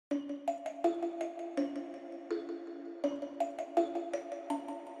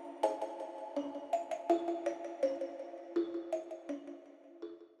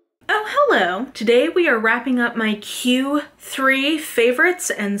Hello! Today we are wrapping up my Q3 favorites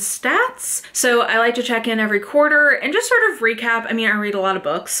and stats. So I like to check in every quarter and just sort of recap. I mean, I read a lot of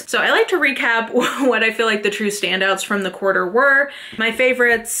books, so I like to recap what I feel like the true standouts from the quarter were, my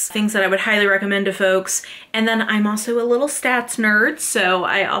favorites, things that I would highly recommend to folks, and then I'm also a little stats nerd, so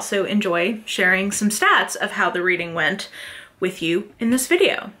I also enjoy sharing some stats of how the reading went with you in this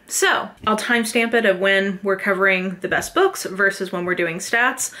video. So I'll timestamp it of when we're covering the best books versus when we're doing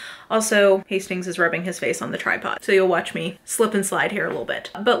stats. Also, Hastings is rubbing his face on the tripod, so you'll watch me slip and slide here a little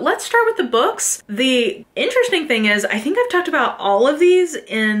bit. But let's start with the books. The interesting thing is, I think I've talked about all of these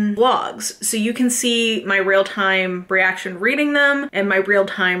in vlogs, so you can see my real-time reaction reading them and my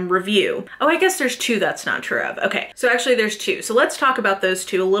real-time review. Oh, I guess there's two that's not true of. Okay, so actually there's two. So let's talk about those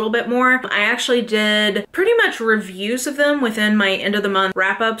two a little bit more. I actually did pretty much reviews of them within my end of the month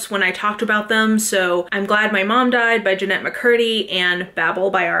wrap-ups when I talked about them. So I'm Glad My Mom Died by Jeanette McCurdy and Babel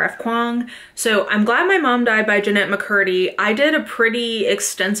by R.F. Kuang. So I'm Glad My Mom Died by Jeanette McCurdy. I did a pretty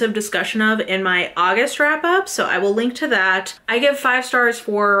extensive discussion of in my August wrap-up, so I will link to that. I give 5 stars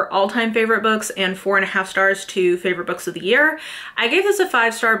for all-time favorite books and 4.5 stars to favorite books of the year. I gave this a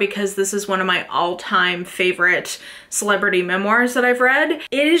 5-star because this is one of my all-time favorite celebrity memoirs that I've read.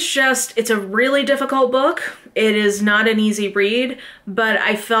 It is just, it's a really difficult book. It is not an easy read, but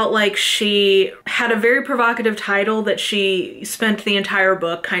I felt like she had a very provocative title that she spent the entire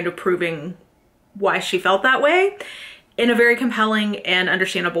book kind of proving why she felt that way in a very compelling and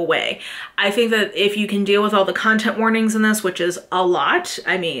understandable way. I think that if you can deal with all the content warnings in this, which is a lot,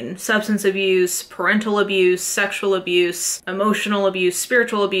 I mean, substance abuse, parental abuse, sexual abuse, emotional abuse,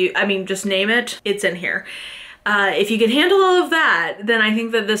 spiritual abuse, I mean, just name it, it's in here. If you can handle all of that, then I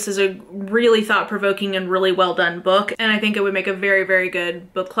think that this is a really thought-provoking and really well-done book, and I think it would make a very, very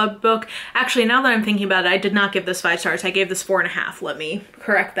good book club book. Actually, now that I'm thinking about it, I did not give this 5 stars. I gave this 4.5. Let me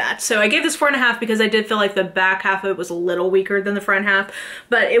correct that. So I gave this 4.5 because I did feel like the back half of it was a little weaker than the front half,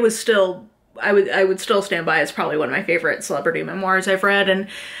 but it was still, I would still stand by. It's probably one of my favorite celebrity memoirs I've read, and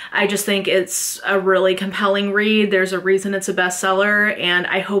I just think it's a really compelling read. There's a reason it's a bestseller, and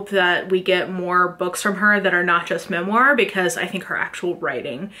I hope that we get more books from her that are not just memoir, because I think her actual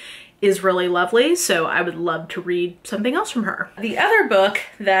writing is really lovely, so I would love to read something else from her. The other book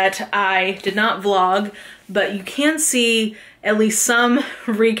that I did not vlog, but you can see at least some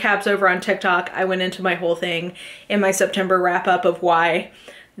recaps over on TikTok. I went into my whole thing in my September wrap-up of why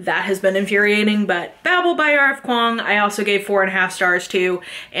that has been infuriating, but Babel by R.F. Kuang, I also gave 4.5 stars to,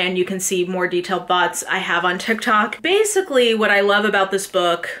 and you can see more detailed thoughts I have on TikTok. Basically, what I love about this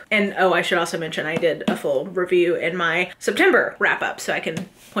book, and oh, I should also mention I did a full review in my September wrap-up, so I can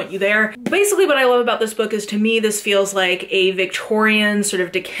point you there. Basically, what I love about this book is, to me, this feels like a Victorian, sort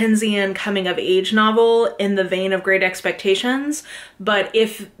of Dickensian coming-of-age novel in the vein of Great Expectations, but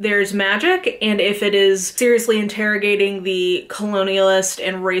if there's magic, and if it is seriously interrogating the colonialist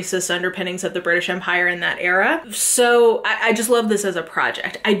and racist underpinnings of the British Empire in that era. So I just love this as a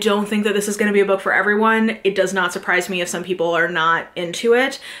project. I don't think that this is going to be a book for everyone. It does not surprise me if some people are not into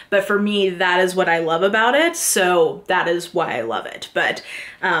it, but for me, that is what I love about it, so that is why I love it. But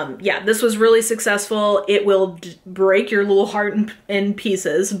yeah, this was really successful. It will break your little heart in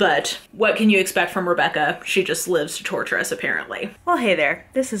pieces, but what can you expect from Rebecca? She just lives to torture us, apparently. Well, hey there,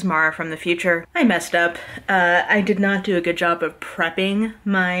 this is Mara from the future. I messed up. I did not do a good job of prepping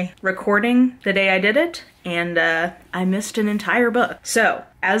my recording the day I did it, and I missed an entire book. So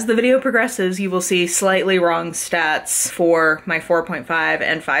as the video progresses, you will see slightly wrong stats for my 4.5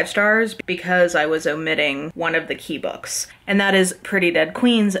 and 5 stars because I was omitting one of the key books. And that is Pretty Dead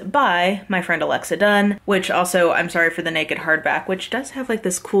Queens by my friend Alexa Dunn, which also, I'm sorry for the naked hardback, which does have like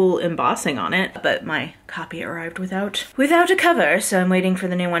this cool embossing on it, but my copy arrived without a cover, so I'm waiting for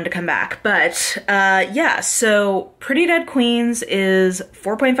the new one to come back. But yeah, so Pretty Dead Queens is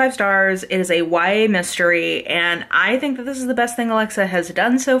 4.5 stars. It is a YA mystery, and I think that this is the best thing Alexa has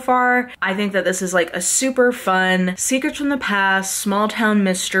done so far. I think that this is like a super fun secrets from the past, small town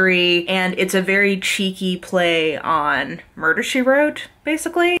mystery, and it's a very cheeky play on Murder, She Wrote,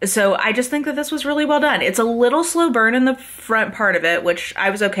 basically. So I just think that this was really well done. It's a little slow burn in the front part of it, which I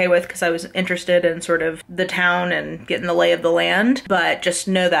was okay with because I was interested in sort of the town and getting the lay of the land, but just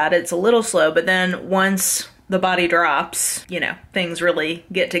know that it's a little slow. But then once the body drops, you know, things really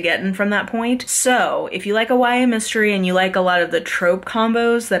get to getting from that point. So if you like a YA mystery and you like a lot of the trope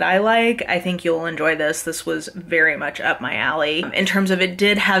combos that I like, I think you'll enjoy this. This was very much up my alley. In terms of, it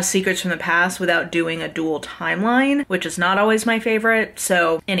did have secrets from the past without doing a dual timeline, which is not always my favorite.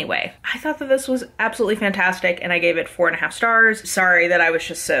 So anyway, I thought that this was absolutely fantastic, and I gave it 4.5 stars. Sorry that I was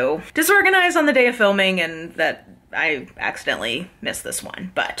just so disorganized on the day of filming and that I accidentally missed this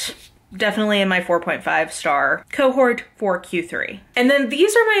one, but definitely in my 4.5 star cohort for Q3. And then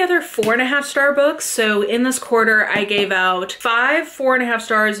these are my other 4.5 star books. So in this quarter, I gave out 5 4.5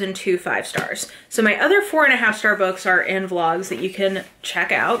 stars and 2 5 stars. So my other 4.5 star books are in vlogs that you can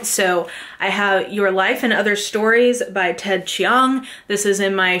check out. So I have Your Life and Other Stories by Ted Chiang. This is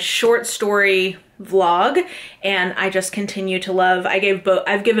in my short story vlog, and I just continue to love.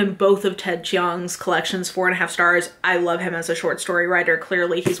 I've given both of Ted Chiang's collections 4.5 stars. I love him as a short story writer.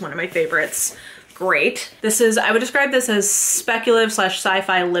 Clearly, he's one of my favorites. Great. I would describe this as speculative /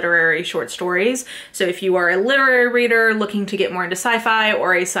 sci-fi literary short stories. So if you are a literary reader looking to get more into sci-fi,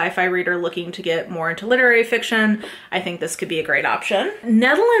 or a sci-fi reader looking to get more into literary fiction, I think this could be a great option.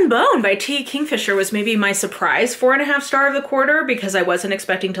 Nettle and Bone by T. Kingfisher was maybe my surprise 4.5 star of the quarter, because I wasn't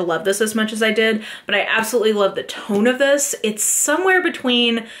expecting to love this as much as I did, but I absolutely love the tone of this. It's somewhere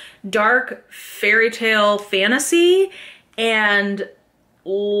between dark fairy tale fantasy and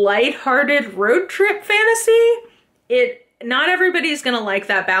lighthearted road trip fantasy. Not everybody's gonna like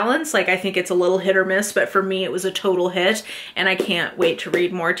that balance. Like, I think it's a little hit or miss, but for me it was a total hit, and I can't wait to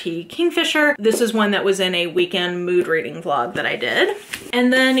read more T. Kingfisher. This is one that was in a weekend mood reading vlog that I did.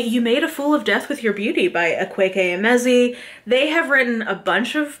 And then You Made a Fool of Death with Your Beauty by Akwaeke Emezi. They have written a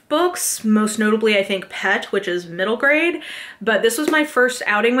bunch of books, most notably I think Pet, which is middle grade, but this was my first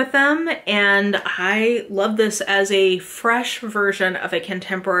outing with them, and I love this as a fresh version of a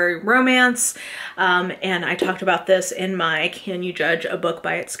contemporary romance. And I talked about this in my Can You Judge a Book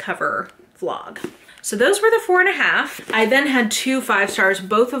by Its Cover vlog. So those were the 4.5. I then had 2 5 stars,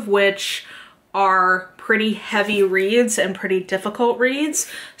 both of which are pretty heavy reads and pretty difficult reads.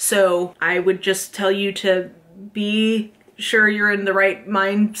 So I would just tell you to be sure you're in the right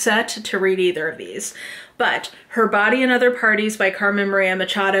mindset to read either of these. But Her Body and Other Parties by Carmen Maria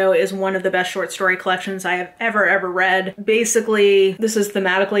Machado is one of the best short story collections I have ever read. Basically, this is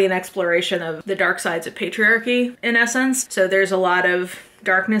thematically an exploration of the dark sides of patriarchy, in essence. So there's a lot of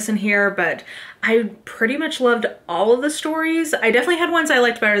darkness in here, but I pretty much loved all of the stories. I definitely had ones I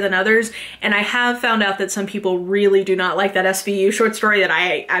liked better than others, and I have found out that some people really do not like that SVU short story that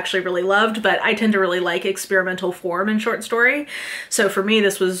I actually really loved, but I tend to really like experimental form in short story. So for me,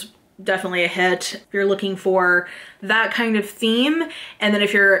 this was definitely a hit if you're looking for that kind of theme. And then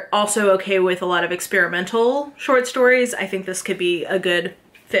if you're also okay with a lot of experimental short stories, I think this could be a good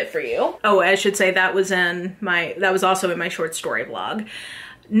fit for you. Oh, I should say that was also in my short story vlog.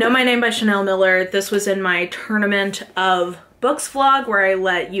 Know My Name by Chanel Miller. This was in my Tournament of Books vlog, where I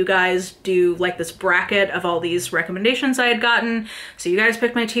let you guys do like this bracket of all these recommendations I had gotten. So you guys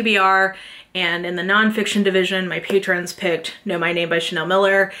picked my TBR, and in the nonfiction division, my patrons picked Know My Name by Chanel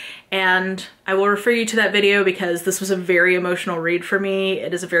Miller. And I will refer you to that video because this was a very emotional read for me.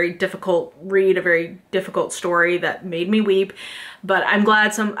 It is a very difficult read, a very difficult story that made me weep. But I'm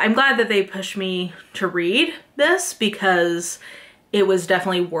glad that they pushed me to read this, because it was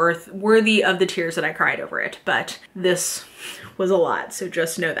definitely worthy of the tears that I cried over it. But this was a lot, so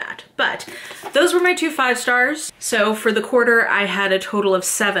just know that. But those were my 2 5 stars. So for the quarter, I had a total of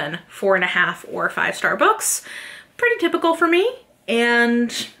 7 4.5 or 5 star books. Pretty typical for me.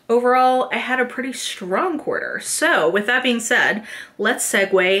 And overall, I had a pretty strong quarter. So with that being said, let's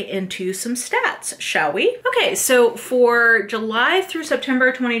segue into some stats, shall we? Okay, so for July through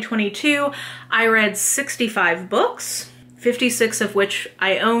September 2022, I read 65 books, 56 of which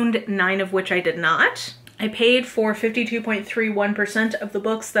I owned, 9 of which I did not. I paid for 52.31% of the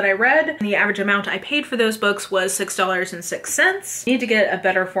books that I read. And the average amount I paid for those books was $6.06. I need to get a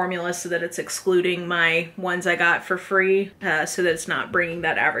better formula so that it's excluding my ones I got for free, so that it's not bringing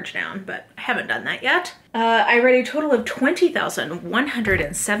that average down, but I haven't done that yet. I read a total of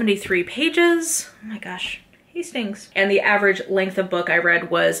 20,173 pages. Oh my gosh. Hastings. And the average length of book I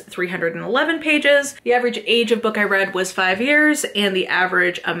read was 311 pages. The average age of book I read was 5 years, and the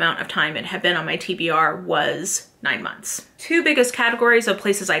average amount of time it had been on my TBR was 9 months. 2 biggest categories of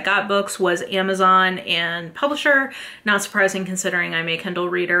places I got books was Amazon and publisher. Not surprising considering I'm a Kindle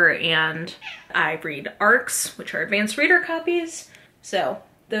reader and I read ARCs, which are advanced reader copies. So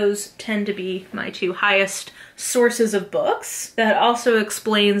those tend to be my 2 highest sources of books. That also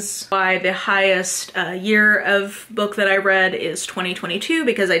explains why the highest year of book that I read is 2022,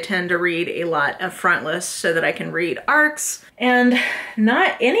 because I tend to read a lot of frontlist so that I can read ARCs, and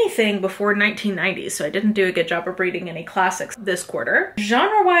not anything before 1990, so I didn't do a good job of reading any classics this quarter.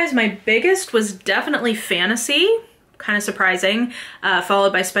 Genre-wise, my biggest was definitely fantasy. Kind of surprising,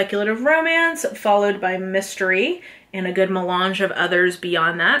 followed by speculative romance, followed by mystery, and a good melange of others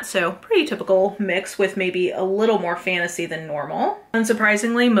beyond that. So pretty typical mix with maybe a little more fantasy than normal.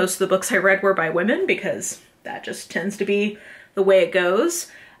 Unsurprisingly, most of the books I read were by women, because that just tends to be the way it goes.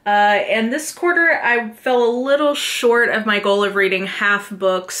 And this quarter I fell a little short of my goal of reading half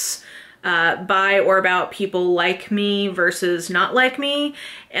books by or about people like me versus not like me.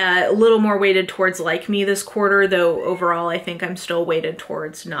 A little more weighted towards like me this quarter, though overall I think I'm still weighted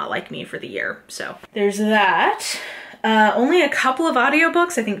towards not like me for the year. So there's that. Only a couple of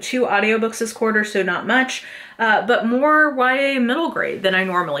audiobooks, I think 2 audiobooks this quarter, so not much, but more YA middle grade than I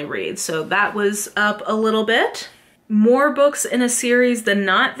normally read. So that was up a little bit. More books in a series than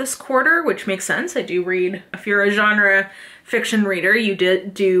not this quarter, which makes sense. I do read, if you're a genre fiction reader, you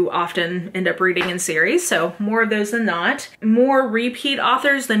do often end up reading in series, so more of those than not. More repeat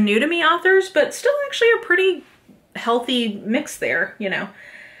authors than new to me authors, but still actually a pretty healthy mix there, you know.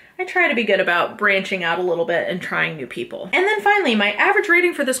 I try to be good about branching out a little bit and trying new people. And then finally, my average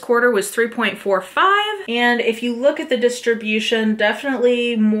rating for this quarter was 3.45. And if you look at the distribution,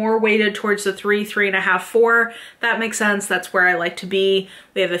 definitely more weighted towards the 3, 3.5, 4. That makes sense. That's where I like to be.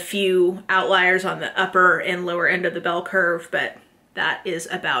 We have a few outliers on the upper and lower end of the bell curve, but that is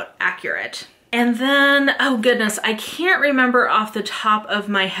about accurate. And then, oh goodness, I can't remember off the top of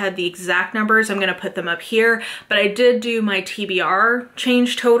my head the exact numbers. I'm gonna put them up here, but I did do my TBR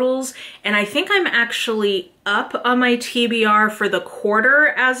change totals, and I think I'm actually up on my TBR for the quarter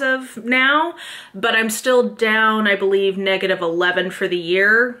as of now, but I'm still down, I believe, -11 for the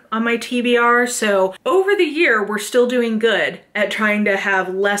year on my TBR. So over the year, we're still doing good at trying to have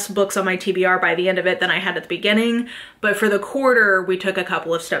less books on my TBR by the end of it than I had at the beginning. But for the quarter, we took a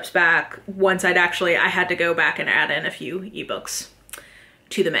couple of steps back. Once I had to go back and add in a few ebooks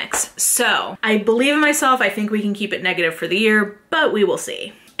to the mix. So I believe in myself. I think we can keep it negative for the year, but we will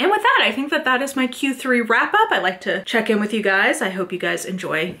see. And with that, I think that that is my Q3 wrap up. I'd like to check in with you guys. I hope you guys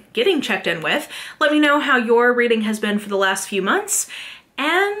enjoy getting checked in with. Let me know how your reading has been for the last few months.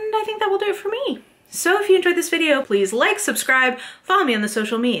 And I think that will do it for me. So if you enjoyed this video, please like, subscribe, follow me on the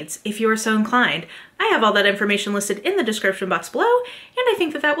social medias if you are so inclined. I have all that information listed in the description box below, and I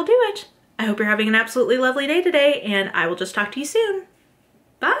think that that will do it. I hope you're having an absolutely lovely day today, and I will just talk to you soon.